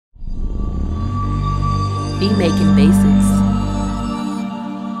Beat Making Basics.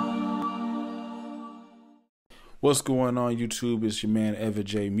 What's going on YouTube? It's your man Ever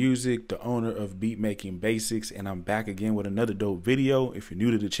J Music, the owner of Beat Making Basics, and I'm back again with another dope video. If you're new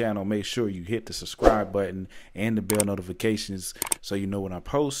to the channel, make sure you hit the subscribe button and the bell notifications so you know when I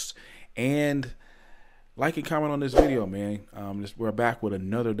post. And like and comment on this video, man. We're back with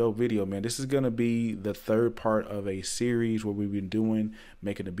another dope video, man. This is gonna be the third part of a series where we've been doing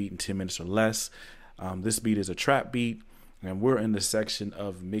making a beat in 10 minutes or less. This beat is a trap beat, and we're in the section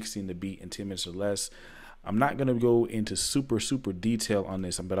of mixing the beat in 10 minutes or less. I'm not going to go into super detail on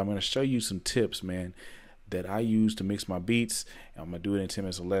this, but I'm going to show you some tips, man, that I use to mix my beats. And I'm going to do it in 10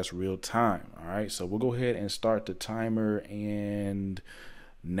 minutes or less real time. All right, so we'll go ahead and start the timer and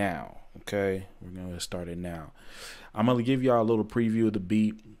now. Okay, we're going to start it now. I'm going to give y'all a little preview of the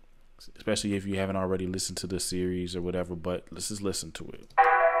beat, especially if you haven't already listened to the series or whatever, but let's just listen to it.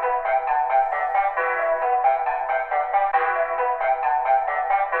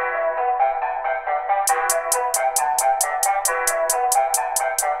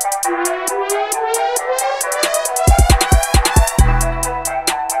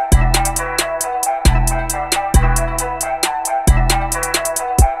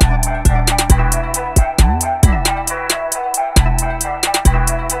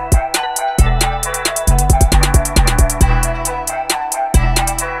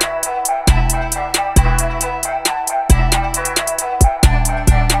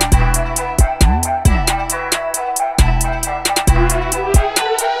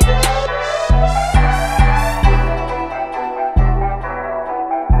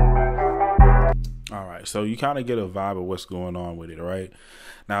 So you kind of get a vibe of what's going on with it, right?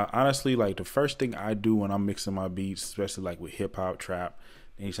 Now, honestly, like the first thing I do when I'm mixing my beats, especially like with hip hop, trap,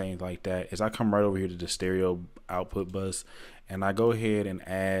 anything like that, is I come right over here to the stereo output bus and I go ahead and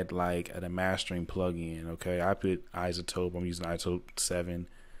add like a mastering plugin. Okay, I put Isotope. I'm using Isotope 7.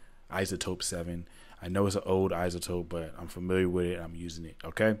 I know it's an old Isotope, but I'm familiar with it. I'm using it.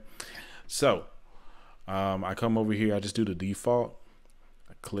 Okay, so I come over here. I just do the default.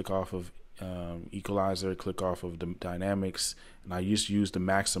 I click off of equalizer, click off of the dynamics, and I just use the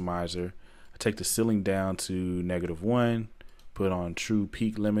maximizer. I take the ceiling down to -1, put on true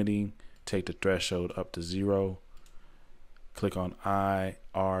peak limiting, take the threshold up to 0, click on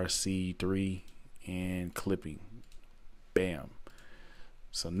IRC3 and clipping. Bam.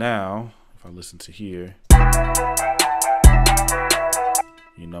 So now if I listen to here,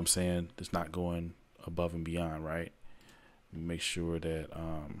 you know what I'm saying, it's not going above and beyond, right? Make sure that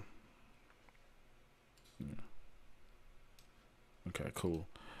okay, cool.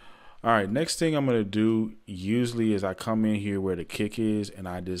 All right, next thing I'm gonna do usually is I come in here where the kick is, and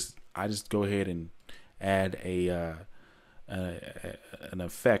I just go ahead and add an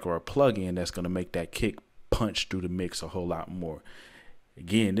effect or a plug-in that's gonna make that kick punch through the mix a whole lot more.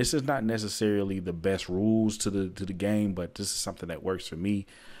 Again, this is not necessarily the best rules to the game, but this is something that works for me.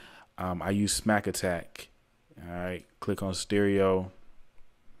 I use Smack Attack. All right, click on stereo,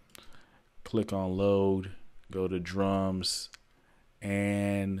 click on load, go to drums,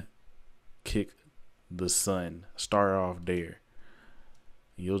 and kick the sun. Start off there.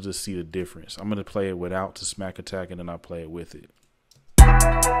 You'll just see the difference. I'm going to play it without the Smack Attack, and then I'll play it with it.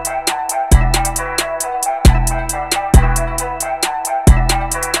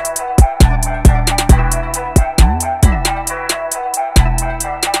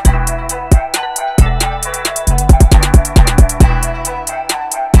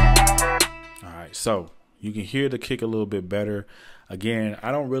 So you can hear the kick a little bit better. Again,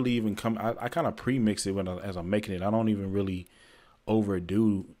 I don't really even I kind of pre-mix it as I'm making it. I don't even really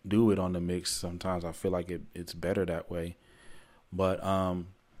overdo it on the mix. Sometimes I feel like it's better that way. But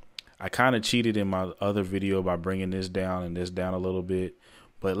I kind of cheated in my other video by bringing this down and this down a little bit.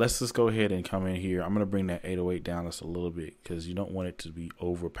 But let's just go ahead and come in here. I'm going to bring that 808 down just a little bit because you don't want it to be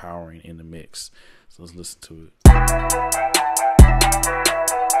overpowering in the mix. So let's listen to it.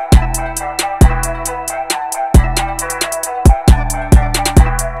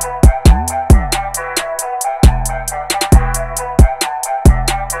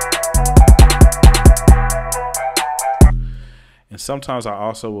 And sometimes I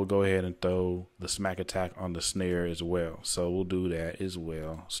also will go ahead and throw the Smack Attack on the snare as well. So we'll do that as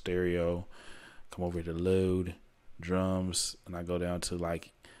well. Stereo, come over to load, drums, and I go down to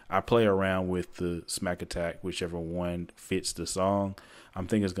like, I play around with the Smack Attack, whichever one fits the song. I'm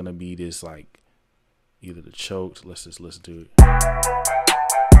thinking it's going to be this like either the choked. Let's just listen to it.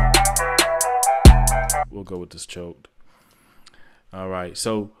 We'll go with this choked. All right.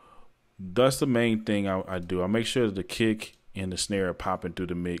 So that's the main thing I do. I make sure that the kick and the snare popping through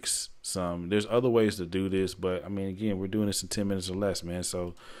the mix some. There's other ways to do this, but I mean, again, we're doing this in 10 minutes or less, man.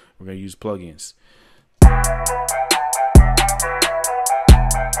 So we're going to use plugins.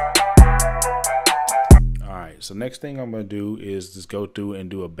 All right, so next thing I'm going to do is just go through and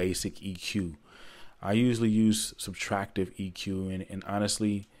do a basic EQ. I usually use subtractive EQ, and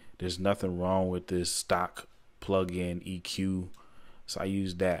honestly, there's nothing wrong with this stock plug-in EQ, so I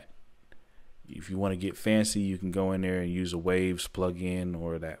use that. If you want to get fancy, you can go in there and use a Waves plugin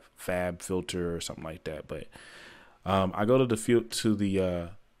or that Fab filter or something like that. But I go to the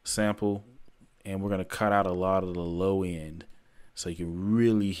sample, and we're gonna cut out a lot of the low end, so you can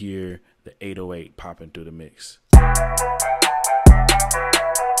really hear the 808 popping through the mix.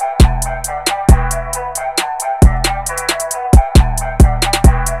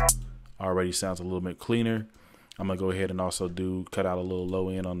 Already sounds a little bit cleaner. I'm gonna go ahead and also cut out a little low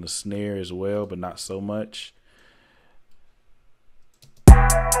end on the snare as well, but not so much.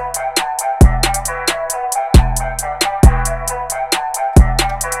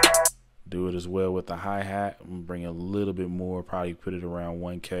 Do it as well with the hi-hat. I'm gonna bring a little bit more, probably put it around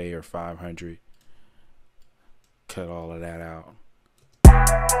 1K or 500. Cut all of that out.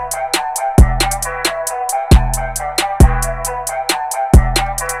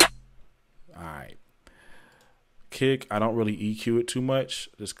 Kick, I don't really EQ it too much.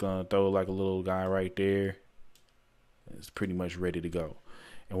 Just gonna throw like a little guy right there. It's pretty much ready to go.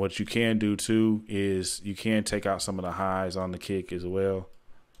 And what you can do too is you can take out some of the highs on the kick as well,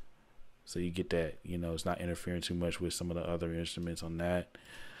 so you get that, you know, it's not interfering too much with some of the other instruments on that.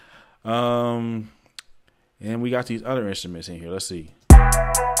 And we got these other instruments in here. Let's see.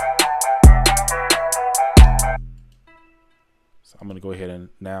 So I'm gonna go ahead and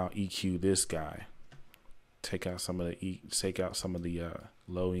now EQ this guy. Take out some of the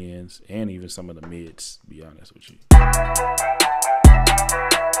low ends and even some of the mids, to be honest with you.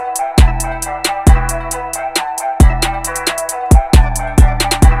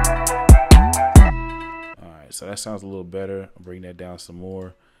 Alright, so that sounds a little better. I'll bring that down some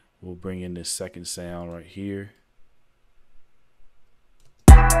more. We'll bring in this second sound right here.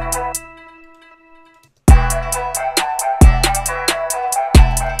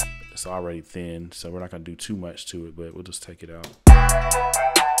 It's already thin, so we're not going to do too much to it, but we'll just take it out.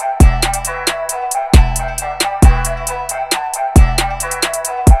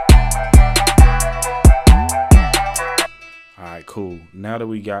 All right, cool. Now that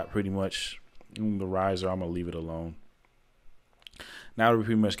we got pretty much the riser, I'm going to leave it alone. Now that we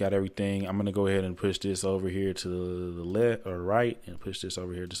pretty much got everything, I'm going to go ahead and push this over here to the left or right, and push this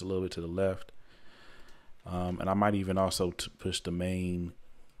over here just a little bit to the left. And I might even also push the main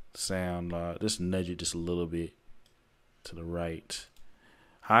sound, just nudge it just a little bit to the right.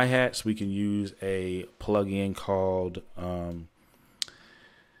 Hi-hats, we can use a plugin called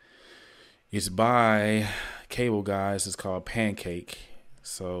it's by Cable Guys. It's called Pancake.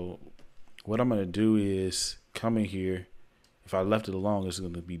 So what I'm gonna do is come in here. If I left it alone, it's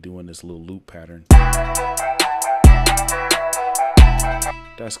gonna be doing this little loop pattern.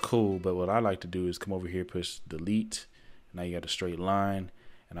 That's cool, but what I like to do is come over here, push delete. Now you got a straight line.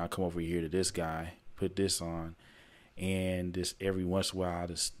 And I'll come over here to this guy, put this on, and just every once in a while, I'll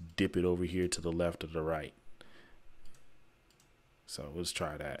just dip it over here to the left or the right. So let's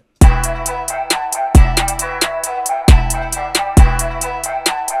try that.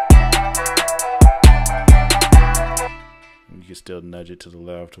 You can still nudge it to the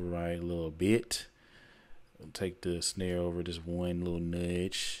left or right a little bit. Take the snare over just one little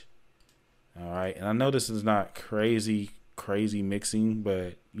nudge. All right, and I know this is not crazy mixing,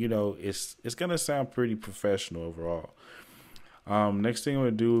 but you know, it's gonna sound pretty professional overall. Next thing I'm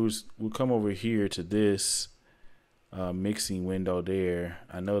gonna do is we'll come over here to this mixing window there.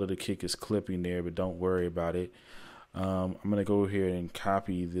 I know that the kick is clipping there, but don't worry about it. I'm gonna go here and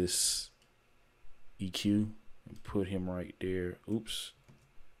copy this EQ and put him right there. Oops.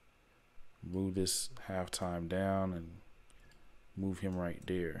 Move this halftime down and move him right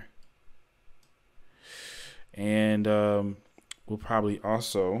there. And we'll probably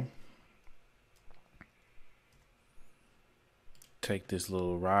also take this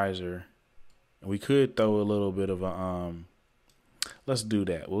little riser, and we could throw a little bit of a let's do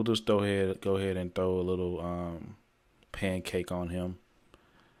that. We'll just go ahead and throw a little pancake on him.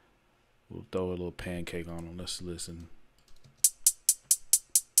 We'll throw a little pancake on him. Let's listen.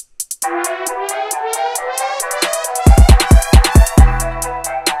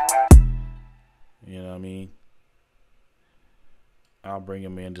 You know what I mean? I'll bring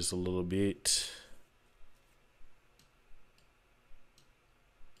him in just a little bit.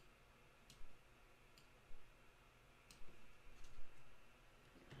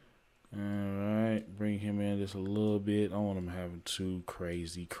 him in just a little bit. I don't want him having too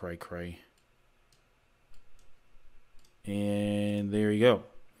crazy cray. And there you go.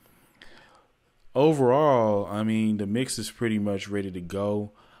 Overall, I mean, the mix is pretty much ready to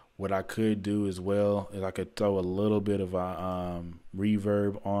go. What I could do as well is I could throw a little bit of a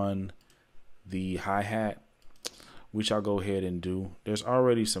reverb on the hi-hat, which I'll go ahead and do. There's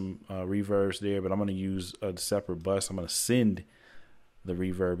already some reverbs there, but I'm going to use a separate bus. I'm going to send the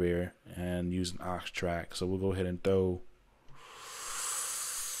reverb here and use an aux track. So we'll go ahead and throw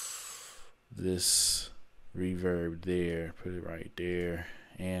this reverb there, put it right there,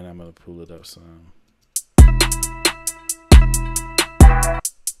 and I'm going to pull it up some.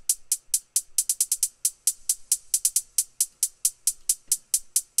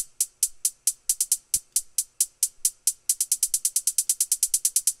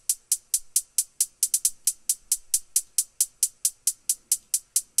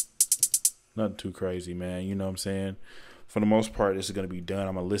 Nothing too crazy, man. You know what I'm saying? For the most part, this is gonna be done.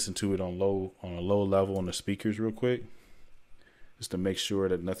 I'm gonna listen to it on a low level on the speakers real quick, just to make sure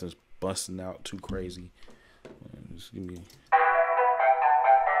that nothing's busting out too crazy. Just give me.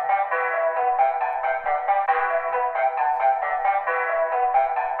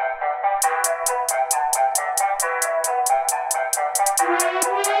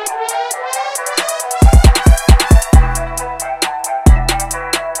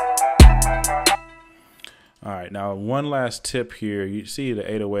 All right, now one last tip here. You see the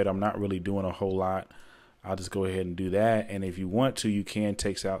 808, I'm not really doing a whole lot. I'll just go ahead and do that. And if you want to, you can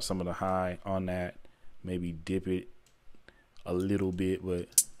take out some of the high on that. Maybe dip it a little bit, but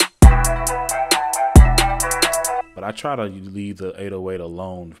I try to leave the 808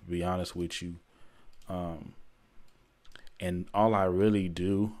 alone, to be honest with you. And all I really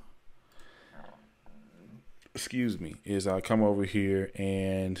do, is I come over here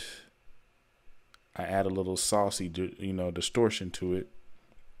and I add a little saucy, distortion to it,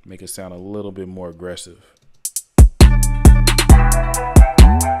 make it sound a little bit more aggressive.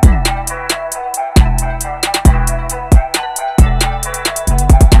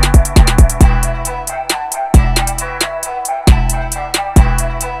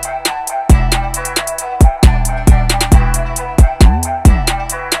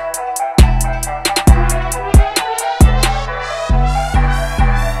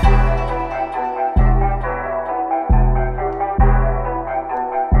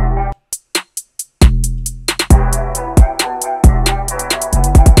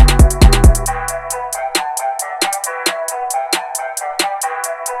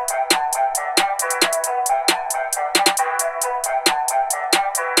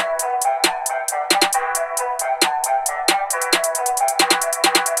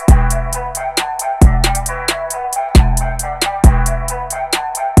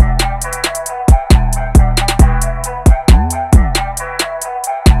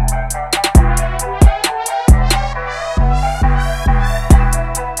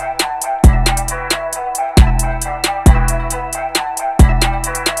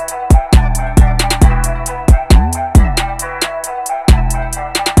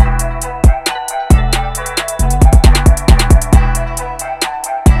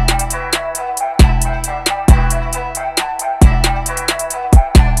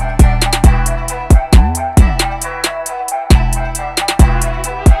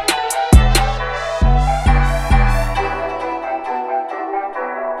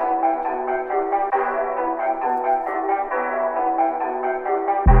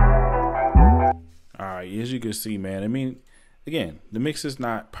 As you can see, man, I mean, again, the mix is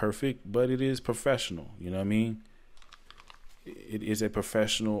not perfect, but it is professional. You know what I mean? It is a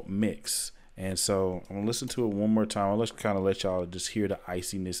professional mix. And so I'm gonna listen to it one more time. Let's kind of let y'all just hear the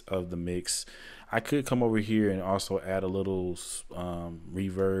iciness of the mix. I could come over here and also add a little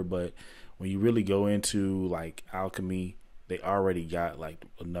reverb, but when you really go into like Alchemy, they already got like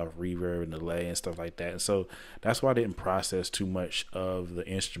enough reverb and delay and stuff like that. And so that's why I didn't process too much of the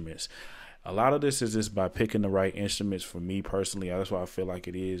instruments. A lot of this is just by picking the right instruments. For me personally, that's why I feel like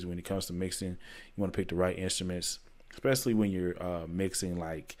it is when it comes to mixing. You want to pick the right instruments, especially when you're mixing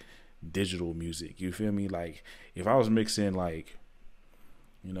like digital music. You feel me? Like if I was mixing like,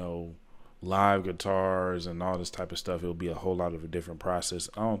 live guitars and all this type of stuff, it would be a whole lot of a different process.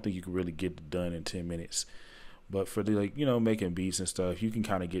 I don't think you could really get it done in 10 minutes. But for the making beats and stuff, you can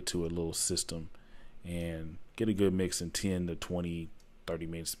kind of get to a little system and get a good mix in 10 to 20, 30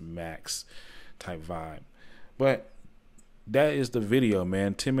 minutes max type vibe. But that is the video,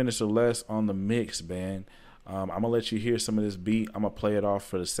 man. 10 minutes or less on the mix, man. I'm gonna let you hear some of this beat. I'm gonna play it off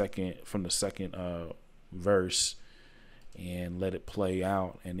from the second verse and let it play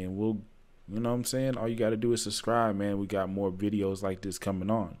out, and then we'll You know what I'm saying? All you got to do is subscribe, man. We got more videos like this coming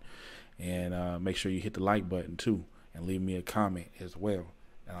on. And make sure you hit the like button too, and leave me a comment as well.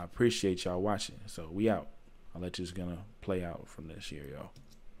 And I appreciate y'all watching. So we out. I'll let you just gonna play out from this year, y'all.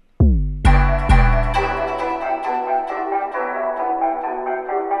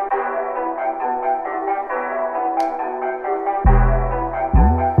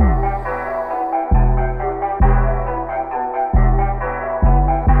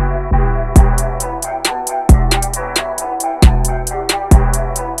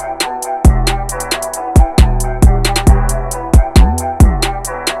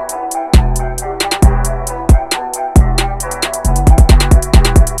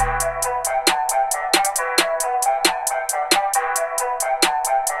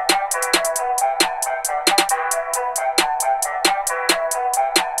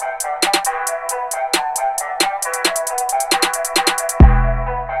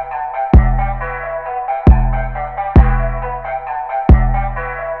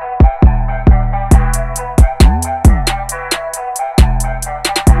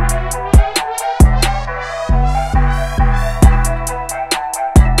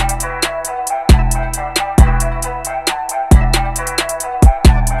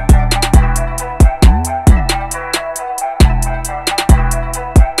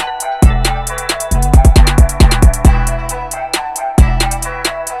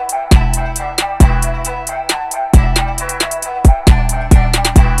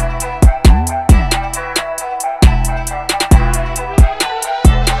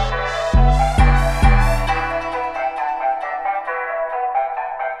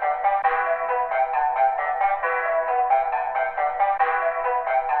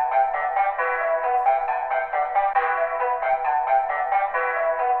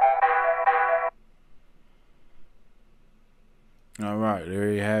 All right,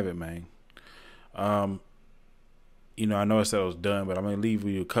 there you have it, man. You know, I know I said I was done, but I'm going to leave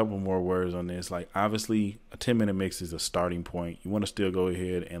you a couple more words on this. Like, obviously, a 10-minute mix is a starting point. You want to still go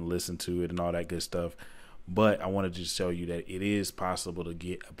ahead and listen to it and all that good stuff. But I wanted to just show you that it is possible to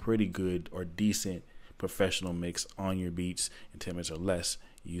get a pretty good or decent professional mix on your beats in 10 minutes or less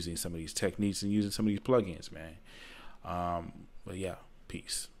using some of these techniques and using some of these plugins, man. But yeah,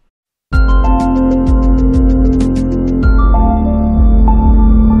 peace.